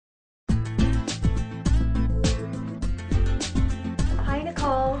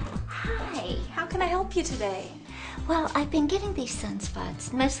can I help you today? Well, I've been getting these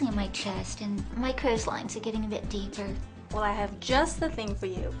sunspots, mostly on my chest, and my crow's lines are getting a bit deeper. Well, I have just the thing for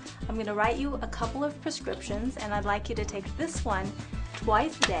you. I'm going to write you a couple of prescriptions, and I'd like you to take this one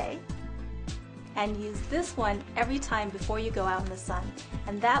twice a day and use this one every time before you go out in the sun.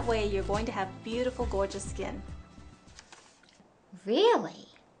 And that way you're going to have beautiful, gorgeous skin. Really?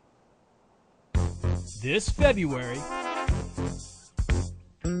 This February,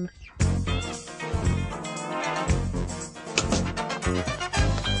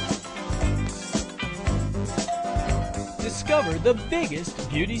 discover the biggest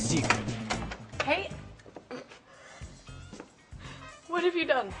beauty secret. Hey, what have you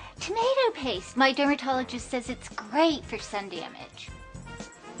done? Tomato paste. My dermatologist says it's great for sun damage.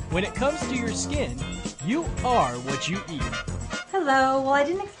 When it comes to your skin, you are what you eat. Hello, well I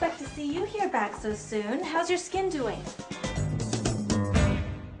didn't expect to see you here back so soon. How's your skin doing?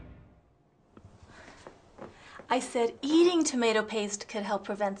 I said eating tomato paste could help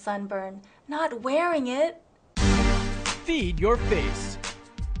prevent sunburn, not wearing it. Feed your face.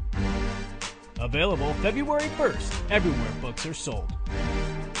 Available February 1st, everywhere books are sold.